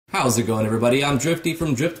How's it going, everybody? I'm Drifty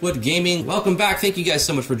from Driftwood Gaming. Welcome back. Thank you guys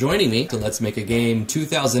so much for joining me to Let's Make a Game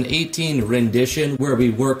 2018 rendition, where we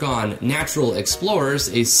work on Natural Explorers,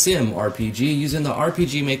 a sim RPG using the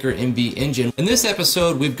RPG Maker MB engine. In this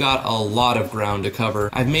episode, we've got a lot of ground to cover.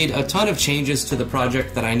 I've made a ton of changes to the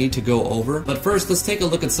project that I need to go over, but first, let's take a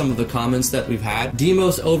look at some of the comments that we've had.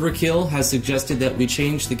 Demos Overkill has suggested that we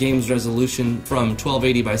change the game's resolution from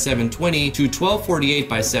 1280 by 720 to 1248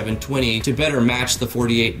 by 720 to better match the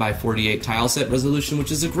 48 by 48 tileset resolution,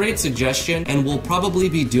 which is a great suggestion, and we'll probably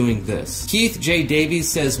be doing this. Keith J.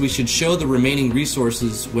 Davies says we should show the remaining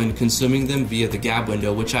resources when consuming them via the gab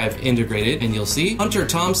window, which I've integrated, and you'll see. Hunter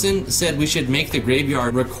Thompson said we should make the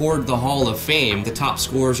graveyard record the Hall of Fame, the top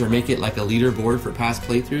scores, or make it like a leaderboard for past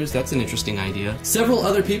playthroughs. That's an interesting idea. Several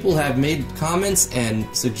other people have made comments and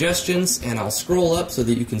suggestions, and I'll scroll up so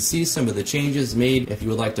that you can see some of the changes made if you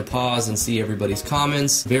would like to pause and see everybody's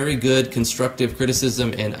comments. Very good constructive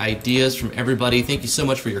criticism and ideas from everybody. Thank you so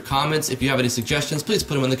much for your comments. If you have any suggestions, please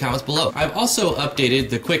put them in the comments below. I've also updated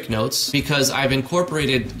the quick notes because I've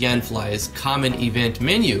incorporated Yanfly's common event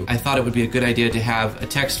menu. I thought it would be a good idea to have a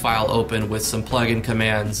text file open with some plugin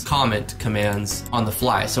commands, comment commands on the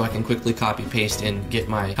fly, so I can quickly copy paste and get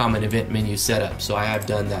my common event menu set up. So I have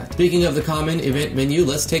done that. Speaking of the common event menu,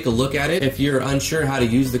 let's take a look at it. If you're unsure how to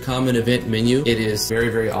use the common event menu, it is very,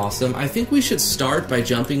 very awesome. I think we should start by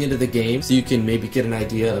jumping into the game so you can maybe get an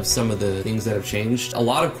idea of some of the things that have changed. A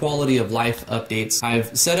lot of quality of life updates.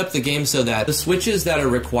 I've set up the game so that the switches that are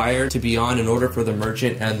required to be on in order for the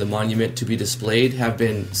merchant and the monument to be displayed have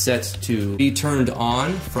been set to be turned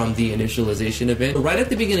on from the initialization event. So right at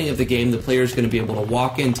the beginning of the game, the player is going to be able to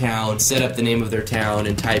walk in town, set up the name of their town,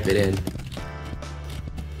 and type it in,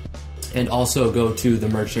 and also go to the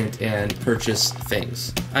merchant and purchase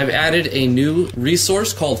things. I've added a new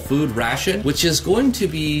resource called Food Ration, which is going to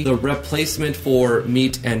be the replacement for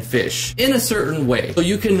meat and fish in a certain way. So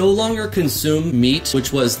you can no longer consume meat,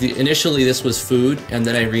 which was initially this was food, and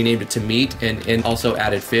then I renamed it to meat and also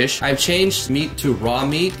added fish. I've changed meat to raw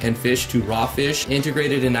meat and fish to raw fish,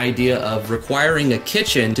 integrated an idea of requiring a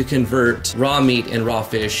kitchen to convert raw meat and raw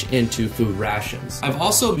fish into food rations. I've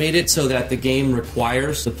also made it so that the game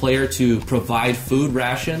requires the player to provide food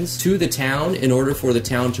rations to the town in order for the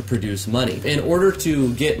town to produce money. In order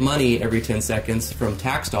to get money every 10 seconds from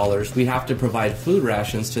tax dollars, we have to provide food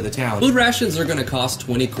rations to the town. Food rations are going to cost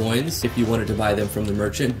 20 coins if you wanted to buy them from the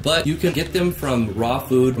merchant, but you can get them from raw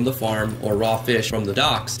food from the farm or raw fish from the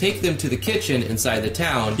docks, take them to the kitchen inside the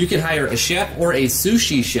town. You can hire a chef or a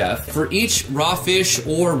sushi chef. For each raw fish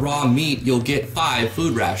or raw meat, you'll get 5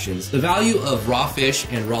 food rations. The value of raw fish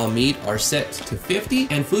and raw meat are set to 50,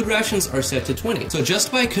 and food rations are set to 20. So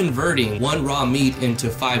just by converting 1 raw meat into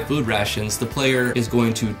 5 food rations, the player is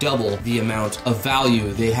going to double the amount of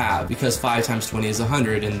value they have, because 5 times 20 is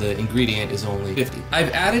 100 and the ingredient is only 50. I've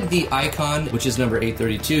added the icon, which is number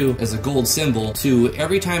 832, as a gold symbol to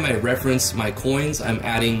every time I reference my coins. I'm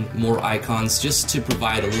adding more icons just to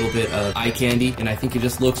provide a little bit of eye candy, and I think it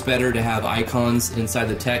just looks better to have icons inside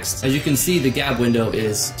the text. As you can see, the gab window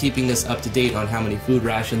is keeping us up to date on how many food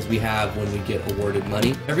rations we have when we get awarded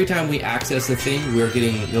money. Every time we access the thing, we're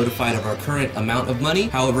getting notified of our current amount of money.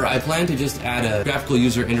 However, I plan to just add a graphical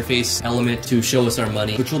user interface element to show us our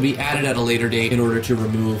money, which will be added at a later date in order to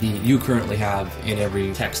remove the "you currently have" in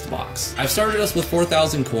every text box. I've started us with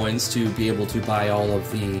 4,000 coins to be able to buy all of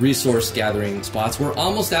the resource gathering spots. We're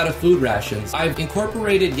almost out of food rations. I've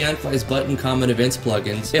incorporated Yanfly's button common events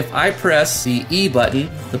plugins. If I press the E button,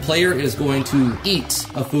 the player is going to eat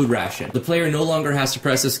a food ration. The player no longer has to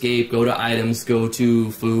press escape, go to items, go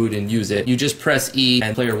to food, and use it. You just press E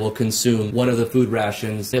and the player will consume one of the food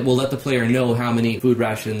rations. It will let the player know how many food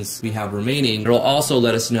rations we have remaining. It will also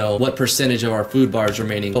let us know what percentage of our food bar is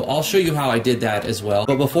remaining. So I'll show you how I did that as well.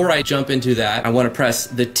 But before I jump into that, I want to press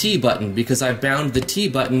the T button because I've bound the T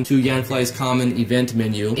button to Yanfly's common event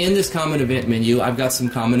menu. In this common event menu, I've got some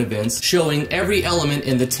common events showing every element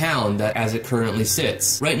in the town that as it currently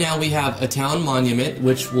sits. Right now we have a town monument,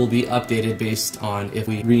 which will be updated based on if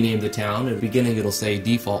we rename the town. At the beginning it'll say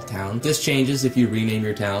default town. This changes if you rename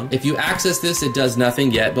your town. If you access this, it does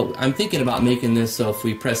nothing yet, but I'm thinking about making this so if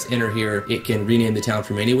we press enter here, it can rename the town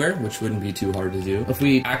from anywhere, which wouldn't be too hard to do. If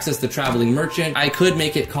we access the traveling merchant, I could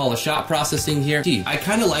make it call a shop processing here. I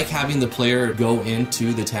kind of like having the player go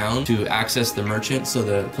into the town to access the merchant, so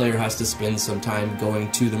the player has to spend some time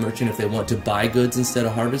going to the merchant if they want to buy goods instead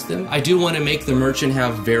of harvest them. I do want to make the merchant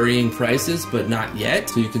have varying prices, but not yet.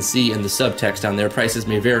 So you can see in the subtext down there, prices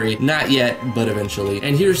may vary, not yet, but eventually.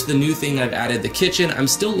 And here's the new thing I've added, the kitchen. I'm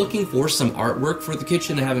still looking for some artwork for the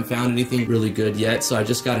kitchen. I haven't found anything really good yet, so I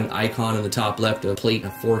just got an icon in the top left, a plate,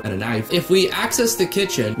 a fork, and a knife. If we access the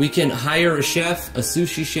kitchen, we can hire a chef, a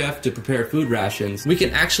sushi chef, to prepare food rations. We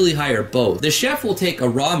can actually hire both. The chef will take a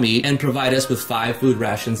raw meat and provide us with 5 food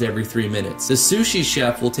rations every 3 minutes. The sushi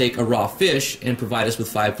chef will take a raw fish and provide us with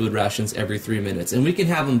 5 food rations every 3 minutes, and we can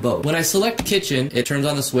have them both. When I select kitchen, it turns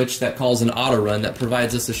on the switch that calls an auto run that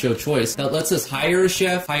provides us a show choice that lets us hire a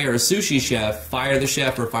chef, hire a sushi chef, fire the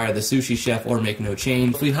chef or fire the sushi chef, or make no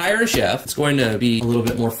change. If we hire a chef, it's going to be a little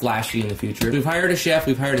bit more flashy in the future. If we've hired a chef,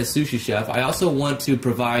 we've hired a sushi chef. I also want to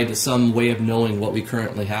provide some way of knowing what we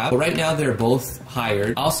currently have. But right now they're both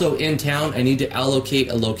hired. Also in town, I need to allocate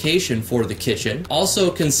a location for the kitchen.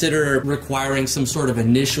 Also consider requiring some sort of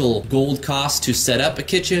initial gold cost to set up a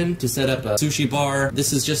kitchen, to set up a sushi bar.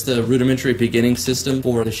 This is just a rudimentary beginning system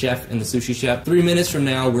for the chef and the sushi chef. 3 minutes from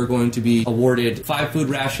now, we're going to be awarded 5 food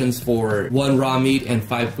rations for 1 raw meat and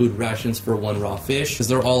 5 food rations for 1 raw fish, because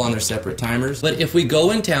they're all on their separate timers. But if we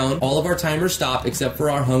go in town, all of our timers stop except for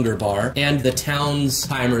our hunger bar, and the town's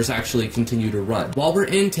timers actually continue to run. While we're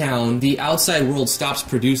in town, the outside world stops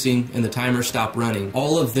producing and the timers stop running.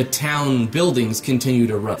 All of the town buildings continue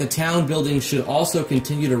to run. The town buildings should also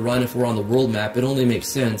continue to run if we're on the world map. It only makes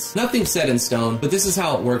sense. Nothing's set in stone, but this is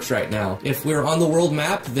how it works right now. If we're on the world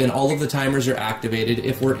map, then all of the timers are activated.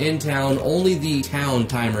 If we're in town, only the town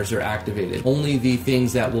timers are activated. Only the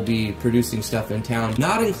things that will be producing stuff in town,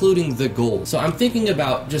 not including the gold. So I'm thinking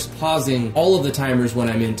about just pausing all of the timers when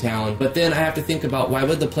I'm in town, but then I have to think about why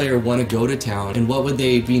would the player want to go to town, and what would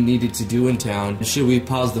they be needed to do in town? Should we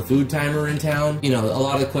pause the food timer in town? You know, a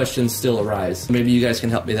lot of questions still arise. Maybe you guys can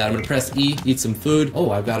help me with that. I'm gonna press E, eat some food.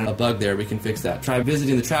 Oh, I've got a bug there. We can fix that. Try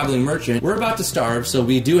visiting the traveling merchant. We're about to starve, so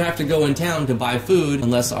we do have to go in town to buy food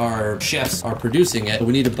unless our chefs are producing it. But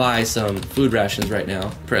we need to buy some food rations right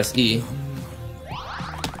now. Press E.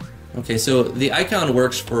 Okay, so the icon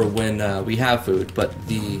works for when we have food, but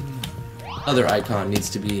the other icon needs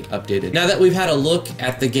to be updated. Now that we've had a look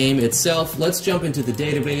at the game itself, let's jump into the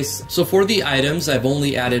database. So for the items, I've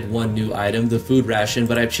only added 1 new item, the food ration,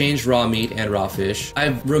 but I've changed raw meat and raw fish.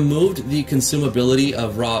 I've removed the consumability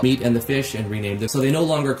of raw meat and the fish and renamed them, so they no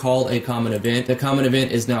longer call a common event. The common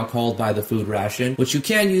event is now called by the food ration, which you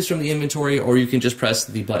can use from the inventory, or you can just press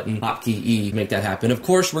the button hotkey E to make that happen. Of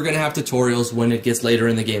course, we're gonna have tutorials when it gets later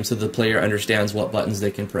in the game so the player understands what buttons they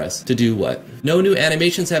can press to do what. No new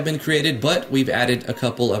animations have been created, but we've added a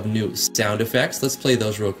couple of new sound effects. Let's play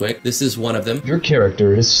those real quick. This is one of them. Your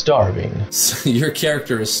character is starving. Your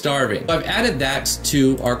character is starving. So I've added that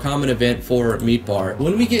to our common event for meat bar.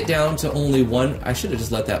 When we get down to only 1, I should have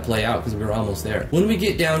just let that play out because we were almost there. When we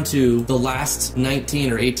get down to the last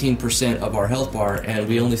 19 or 18% of our health bar and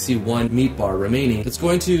we only see 1 meat bar remaining, it's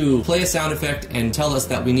going to play a sound effect and tell us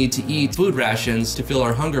that we need to eat food rations to fill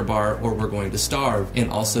our hunger bar or we're going to starve, and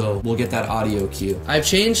also we'll get that audio cue. I've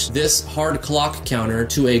changed this hard clock counter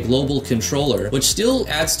to a global controller, which still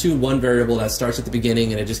adds to 1 variable that starts at the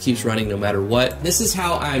beginning and it just keeps running no matter what. This is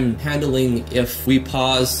how I'm handling if we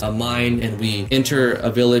pause a mine and we enter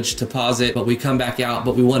a village to pause it, but we come back out,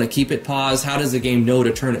 but we want to keep it paused. How does the game know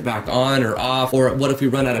to turn it back on or off? Or what if we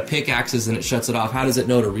run out of pickaxes and it shuts it off? How does it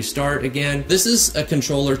know to restart again? This is a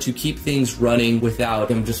controller to keep things running without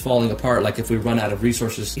them just falling apart, like if we run out of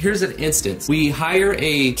resources. Here's an instance. We hire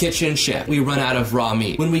a kitchen chef. We run out of raw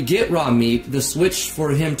meat. When we get raw meat, the switch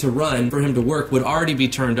for him to run, for him to work, would already be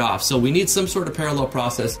turned off. So we need some sort of parallel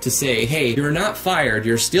process to say, hey, you're not fired,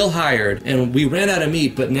 you're still hired, and we ran out of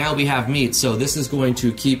meat, but now we have meat, so this is going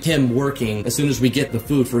to keep him working as soon as we get the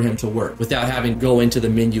food for him to work, without having to go into the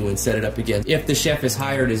menu and set it up again. If the chef is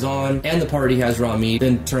hired is on, and the party has raw meat,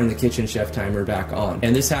 then turn the kitchen chef timer back on.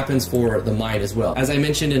 And this happens for the mine as well. As I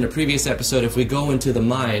mentioned in a previous episode, if we go into the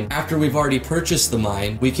mine, after we've already purchased the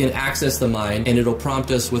mine, we can access the mine, and it'll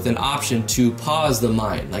prompt us with an option to pause the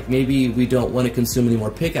mine. Like maybe we don't want to consume any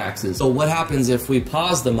more pickaxes. So what happens if we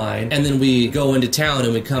pause the mine and then we go into town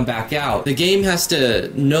and we come back out? The game has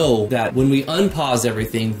to know that when we unpause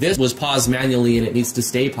everything, this was paused manually and it needs to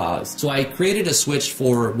stay paused. So I created a switch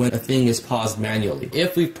for when a thing is paused manually.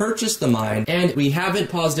 If we've purchased the mine and we haven't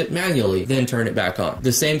paused it manually, then turn it back on.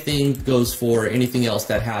 The same thing goes for anything else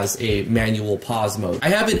that has a manual pause mode. I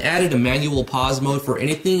haven't added a manual pause mode for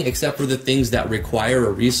anything except for the things that require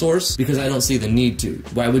a resource. resource because I don't see the need to.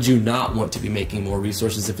 Why would you not want to be making more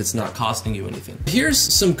resources if it's not costing you anything? Here's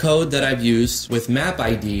some code that I've used with map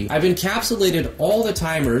ID. I've encapsulated all the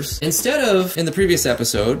timers. Instead of, in the previous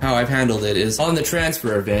episode, how I've handled it is on the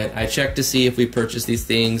transfer event, I check to see if we purchase these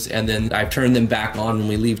things and then I turn them back on when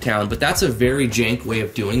we leave town. But that's a very jank way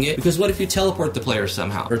of doing it, because what if you teleport the player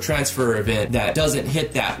somehow or transfer event that doesn't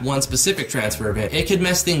hit that one specific transfer event? It could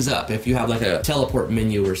mess things up if you have like a teleport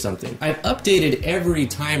menu or something. I've updated every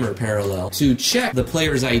timer parallel to check the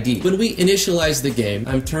player's ID. When we initialize the game,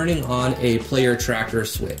 I'm turning on a player tracker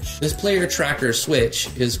switch. This player tracker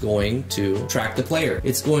switch is going to track the player.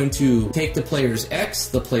 It's going to take the player's X,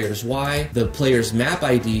 the player's Y, the player's map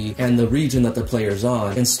ID, and the region that the player's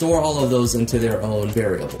on, and store all of those into their own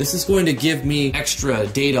variable. This is going to give me extra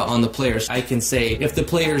data on the players. I can say, if the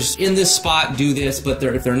player's in this spot, do this, but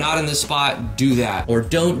if they're not in this spot, do that, or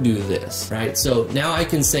don't do this, right? So now I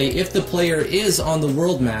can say, if the player is on the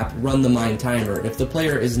world map, run the mine timer. If the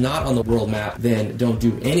player is not on the world map, then don't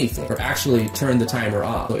do anything, or actually turn the timer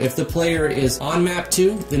off. So if the player is on map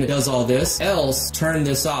 2, then it does all this, else turn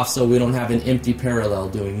this off so we don't have an empty parallel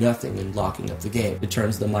doing nothing and locking up the game. It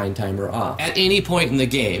turns the mine timer off. At any point in the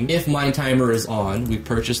game, if mine timer is on, we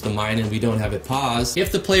purchase the mine and we don't have it paused.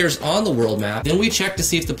 If the player's on the world map, then we check to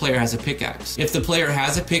see if the player has a pickaxe. If the player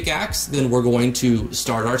has a pickaxe, then we're going to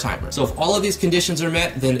start our timer. So if all of these conditions are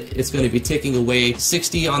met, then it's going to be ticking away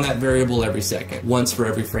 60 on that variable every second, once for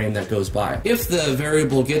every frame that goes by. If the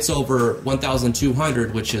variable gets over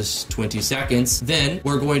 1,200, which is 20 seconds, then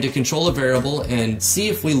we're going to control a variable and see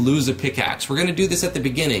if we lose a pickaxe. We're going to do this at the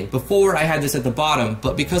beginning. Before, I had this at the bottom,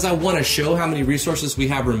 but because I want to show how many resources we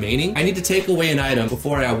have remaining, I need to take away an item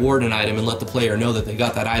before I award an item and let the player know that they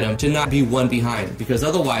got that item to not be one behind, because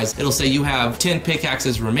otherwise it'll say you have 10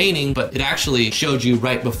 pickaxes remaining, but it actually showed you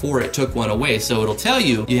right before it took one away. So it'll tell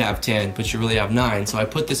you you have 10, but you really have 9. So I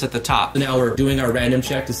put this at the top. So now we're doing our random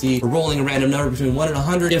check to see, we're rolling a random number between 1 and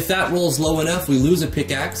 100. If that rolls low enough, we lose a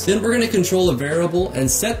pickaxe. Then we're going to control a variable and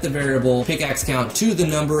set the variable pickaxe count to the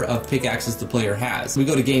number of pickaxes the player has. We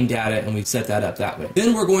go to game data and we set that up that way.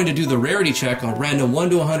 Then we're going to do the rarity check on random 1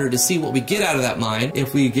 to 100 to see what we get out of that mine.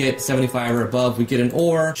 If we get 75 or above, we get an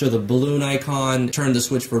ore, show the balloon icon, turn the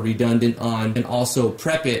switch for redundant on, and also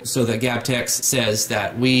prep it so that GabTex says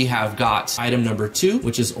that we have got item number 2,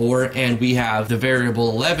 which is ore, and we have the variable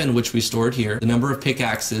 11, which we stored here, the number of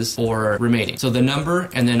pickaxes for remaining. So the number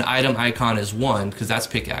and then item icon is 1, because that's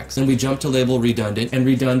pickaxe. Then we jump to label redundant, and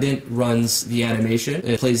redundant runs the animation.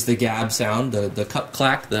 It plays the gab sound, the cup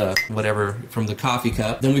clack, the whatever from the coffee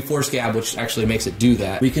cup. Then we force gab, which actually makes it do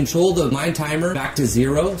that. We control the mine timer back to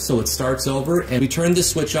 0, so it starts over, and we turn the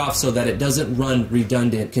switch off so that it doesn't run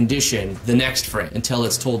redundant condition the next frame until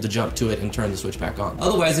it's told to jump to it and turn the switch back on.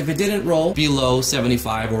 Otherwise, if it didn't roll below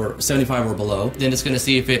 75 or below, then it's going to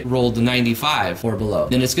see if it rolled 95 or below.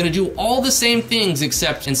 Then it's going to do all the same things,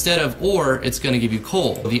 except instead of ore, it's going to give you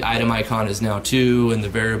coal. The item icon is now 2, and the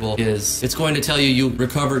variable is, it's going to tell you you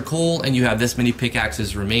recovered coal and you have this many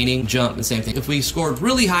pickaxes remaining. Jump, the same thing. If we scored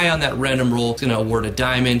really high on that random roll, it's going to award a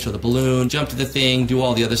diamond, show the balloon, jump to the thing, do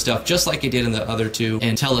all the other stuff just like it did in the other two,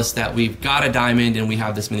 and tell us that we've got a diamond and we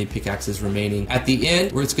have this many pickaxes remaining. At the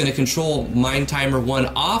end, where it's going to control mine timer 1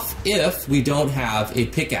 off if we don't have a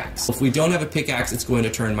pickaxe. If we don't have a pickaxe, it's going to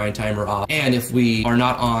turn mine timer off. And if we are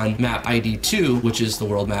not on map ID 2, which is the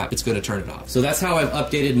world map, it's going to turn it off. So that's how I've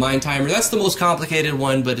updated mine timer. That's the most complicated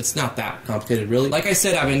one, but it's not that complicated really. Like I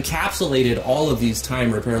said, I've encapsulated all of these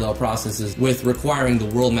timer parallel processes with requiring the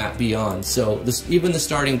world map beyond. So even the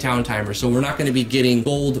starting town timer. So we're not going to be getting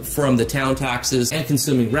gold from the town taxes and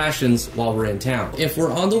consuming rations while we're in town. If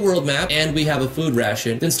we're on the world map and we have a food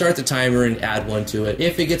ration, then start the timer and add 1 to it.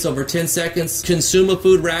 If it gets over 10 seconds, consume a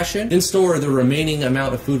food ration, then store the remaining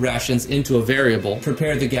amount of food rations into a variable.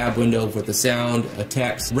 Prepare the gab window with a sound, a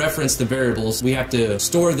text, reference the variables. We have to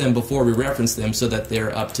store them before we reference them so that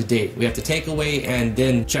they're up to date. We have to take away and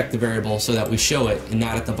then check the variable so that we show it and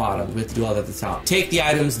not at the bottom. We have to do all that at the top. Take the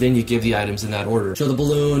items, then you give the items in that order. Show the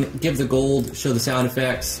balloon, give the gold, show the sound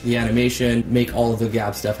effects, the animation, make all of the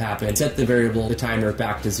gab stuff happen. Set the variable, the timer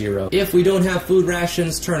back to 0. If we don't have food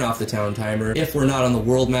rations, turn off the town timer. If we're not on the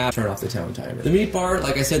world map, turn off the town timer. The meat bar,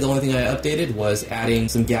 like I said, the only thing I updated was adding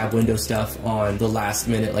some gab window stuff on the last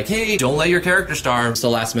minute, like, hey, don't let your character starve. It's the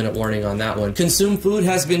last minute warning on that one. Consume food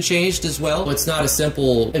has been changed as well. It's not a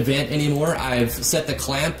simple event anymore. I've set the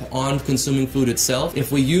clamp on consuming food itself.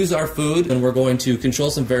 If we use our food, then we're going to control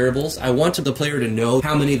some variables. I want the player to know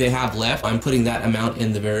how many they have left. I'm putting that amount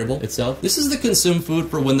in the variable itself. This is the consume food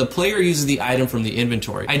for when the player uses the item from the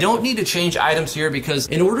inventory. I don't need to change items here because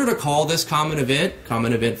in order to call this common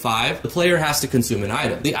event 5, the player has to consume an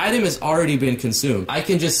item. The item has already been consumed consumed. I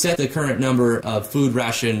can just set the current number of food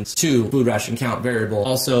rations to food ration count variable.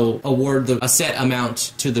 Also award a set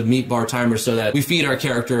amount to the meat bar timer so that we feed our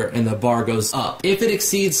character and the bar goes up. If it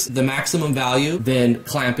exceeds the maximum value, then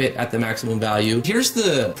clamp it at the maximum value. Here's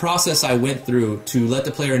the process I went through to let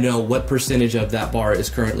the player know what percentage of that bar is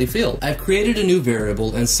currently filled. I've created a new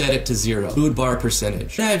variable and set it to 0, food bar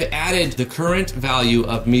percentage. Then I've added the current value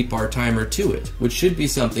of meat bar timer to it, which should be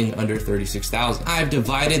something under 36,000. I've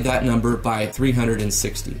divided that number by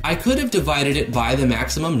 360. I could have divided it by the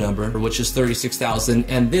maximum number, which is 36,000,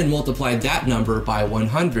 and then multiplied that number by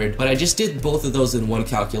 100, but I just did both of those in one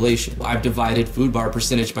calculation. I've divided food bar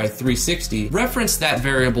percentage by 360, referenced that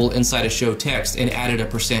variable inside a show text, and added a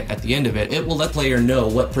percent at the end of it. It will let player know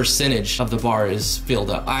what percentage of the bar is filled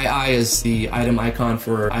up. II is the item icon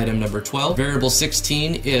for item number 12. Variable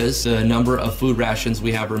 16 is the number of food rations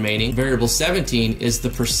we have remaining. Variable 17 is the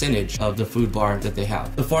percentage of the food bar that they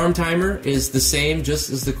have. The farm timer is the same just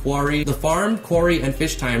as the quarry. The farm, quarry, and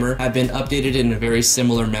fish timer have been updated in a very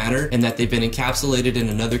similar manner in that they've been encapsulated in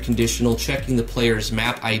another conditional checking the player's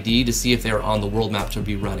map ID to see if they're on the world map to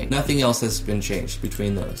be running. Nothing else has been changed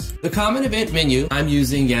between those. The common event menu, I'm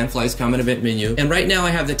using Yanfly's common event menu, and right now I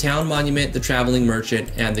have the town monument, the traveling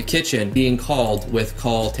merchant, and the kitchen being called with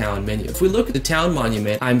call town menu. If we look at the town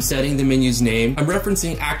monument, I'm setting the menu's name. I'm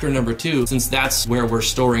referencing actor number 2 since that's where we're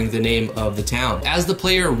storing the name of the town. As the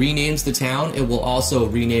player renames the town, it will also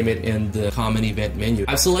rename it in the common event menu.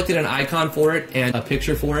 I've selected an icon for it and a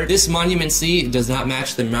picture for it. This Monument C does not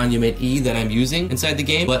match the Monument E that I'm using inside the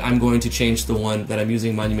game, but I'm going to change the one that I'm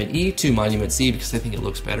using, Monument E, to Monument C because I think it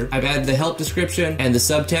looks better. I've added the help description and the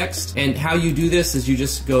subtext, and how you do this is you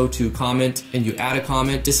just go to comment and you add a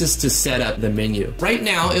comment. This is to set up the menu. Right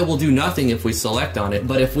now, it will do nothing if we select on it,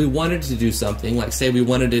 but if we wanted to do something, like say we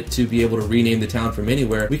wanted it to be able to rename the town from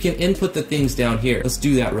anywhere, we can input the things down here. Let's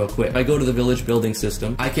do that real quick. If I go to the village building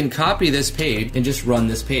system, I can copy this page and just run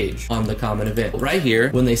this page on the common event. Right here,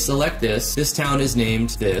 when they select this town is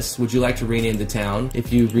named this. Would you like to rename the town?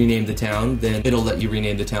 If you rename the town, then it'll let you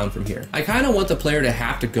rename the town from here. I kind of want the player to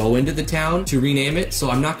have to go into the town to rename it, so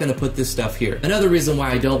I'm not going to put this stuff here. Another reason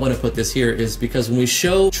why I don't want to put this here is because when we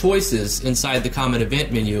show choices inside the common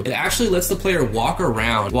event menu, it actually lets the player walk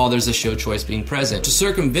around while there's a show choice being present. To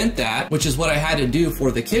circumvent that, which is what I had to do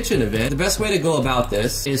for the kitchen event, the best way to go about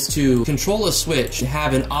this is to control a switch and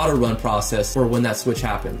have an auto run process for when that switch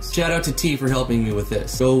happens. Shout out to T for helping me with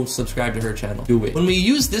this. Go subscribe to her channel. Do it. When we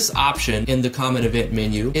use this option in the common event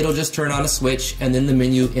menu, it'll just turn on a switch and then the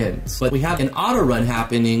menu ends. But we have an auto run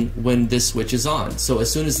happening when this switch is on. So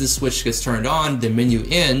as soon as this switch gets turned on, the menu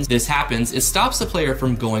ends. This happens. It stops the player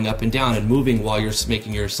from going up and down and moving while you're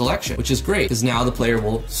making your selection, which is great because now the player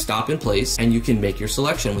will stop in place and you can make your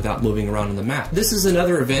selection without moving around on the map. This is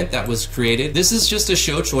another event that was created. This is just a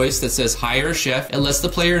show choice that says hire a chef. It lets the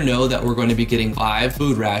player know that we're going to be getting 5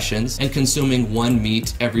 food rations and consuming 1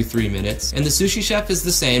 meat every 3 minutes. And the sushi chef is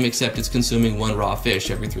the same, except it's consuming 1 raw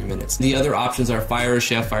fish every 3 minutes. The other options are fire a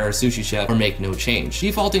chef, fire a sushi chef, or make no change.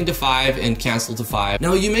 Defaulting to 5 and cancel to 5.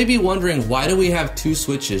 Now you may be wondering, why do we have 2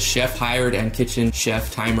 switches, chef hired and kitchen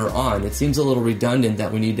chef timer on? It seems a little redundant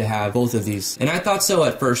that we need to have both of these. And I thought so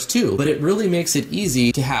at first too, but it really makes it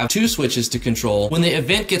easy to have 2 switches to control when the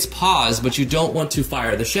event gets paused, but you don't want to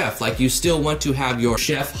fire the chef. Like you still want to have your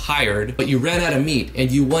chef hired, but you ran out of meat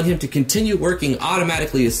and you want him to continue working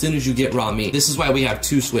automatically as soon as you get raw meat. This is why we have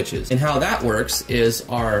 2 switches. And how that works is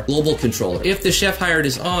our global controller. If the chef hired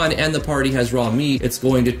is on and the party has raw meat, it's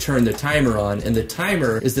going to turn the timer on, and the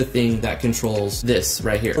timer is the thing that controls this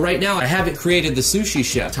right here. Right now, I haven't created the sushi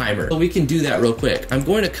chef timer, but we can do that real quick. I'm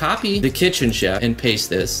going to copy the kitchen chef and paste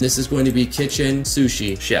this. This is going to be kitchen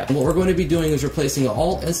sushi chef. And what we're going to be doing is replacing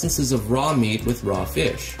all instances of raw meat with raw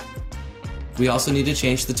fish. We also need to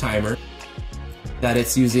change the timer that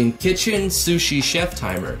it's using kitchen sushi chef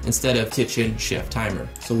timer instead of kitchen chef timer.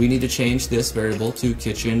 So we need to change this variable to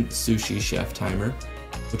kitchen sushi chef timer,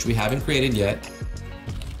 which we haven't created yet,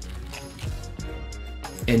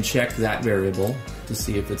 and check that variable to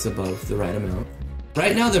see if it's above the right amount.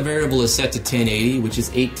 Right now the variable is set to 1080, which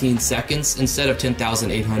is 18 seconds, instead of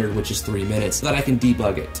 10,800, which is 3 minutes, so that I can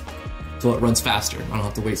debug it. So it runs faster. I don't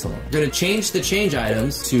have to wait so long. We're going to change the change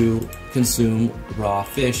items to consume raw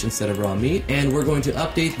fish instead of raw meat. And we're going to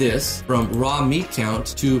update this from raw meat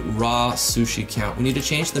count to raw sushi count. We need to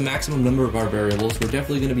change the maximum number of our variables. We're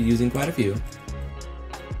definitely going to be using quite a few.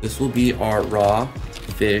 This will be our raw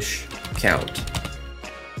fish count.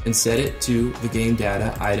 And set it to the game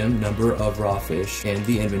data item number of raw fish in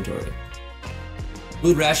the inventory.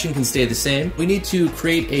 Food ration can stay the same. We need to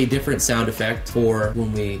create a different sound effect for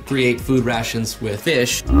when we create food rations with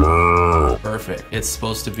fish. Perfect. It's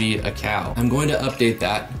supposed to be a cow. I'm going to update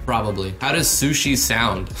that, probably. How does sushi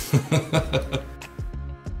sound?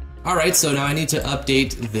 Alright, so now I need to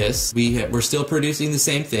update this. We're still producing the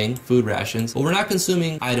same thing, food rations, but we're not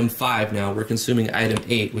consuming item 5 now, we're consuming item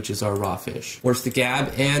 8, which is our raw fish. Force the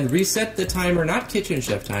gab and reset the timer, not kitchen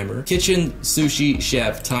chef timer, kitchen sushi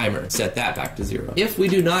chef timer. Set that back to 0. If we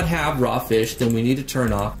do not have raw fish, then we need to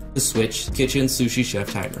turn off the switch kitchen sushi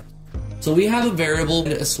chef timer. So we have a variable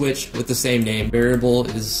and a switch with the same name. Variable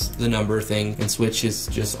is the number thing, and switch is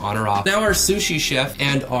just on or off. Now our sushi chef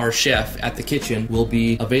and our chef at the kitchen will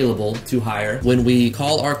be available to hire. When we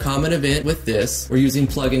call our common event with this, we're using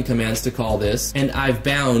plugin commands to call this, and I've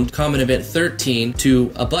bound common event 13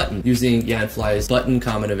 to a button using Yanfly's button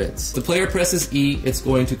common events. The player presses E, it's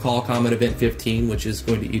going to call common event 15, which is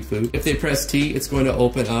going to eat food. If they press T, it's going to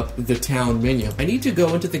open up the town menu. I need to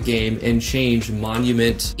go into the game and change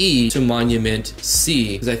monument E to monument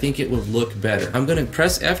C, because I think it would look better. I'm going to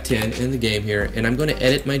press F10 in the game here, and I'm going to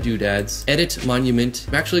edit my doodads. Edit monument.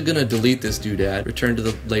 I'm actually going to delete this doodad, return to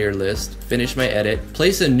the layer list, finish my edit,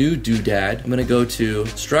 place a new doodad. I'm going to go to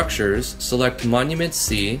structures, select monument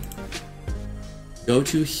C, go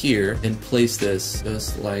to here, and place this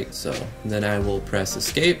just like so. And then I will press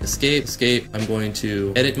escape, escape, escape. I'm going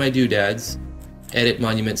to edit my doodads, edit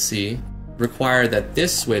monument C, require that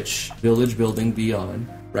this switch, village building be on.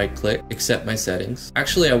 Right click, accept my settings.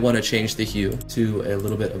 Actually, I want to change the hue to a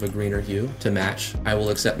little bit of a greener hue to match. I will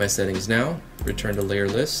accept my settings now, return to layer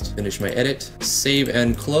list, finish my edit, save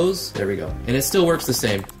and close. There we go. And it still works the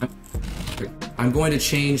same. I'm going to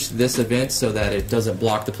change this event so that it doesn't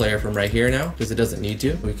block the player from right here now, because it doesn't need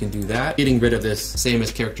to. We can do that. Getting rid of this same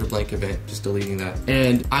as character blank event, just deleting that.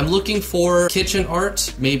 And I'm looking for kitchen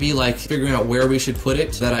art, maybe like figuring out where we should put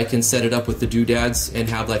it, so that I can set it up with the doodads and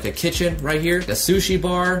have like a kitchen right here, a sushi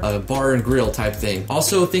bar, a bar and grill type thing.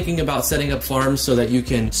 Also thinking about setting up farms so that you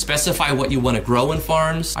can specify what you want to grow in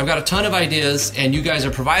farms. I've got a ton of ideas, and you guys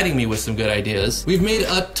are providing me with some good ideas. We've made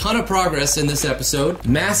a ton of progress in this episode.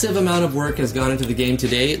 Massive amount of work has gone into the game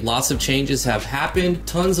today. Lots of changes have happened.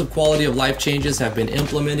 Tons of quality of life changes have been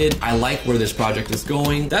implemented. I like where this project is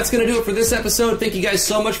going. That's gonna do it for this episode. Thank you guys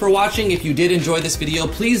so much for watching. If you did enjoy this video,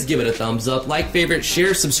 please give it a thumbs up, like, favorite,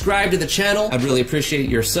 share, subscribe to the channel. I'd really appreciate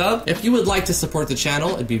your sub. If you would like to support the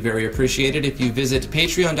channel, it'd be very appreciated if you visit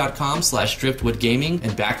patreon.com/driftwoodgaming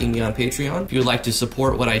and backing me on Patreon. If you would like to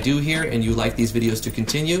support what I do here and you like these videos to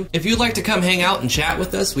continue. If you'd like to come hang out and chat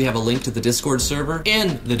with us, we have a link to the Discord server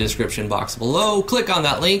in the description box below. Click on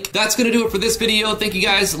that link. That's gonna do it for this video. Thank you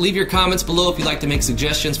guys. Leave your comments below if you'd like to make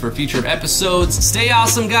suggestions for future episodes. Stay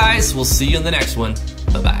awesome, guys. We'll see you in the next one.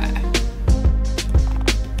 Bye-bye.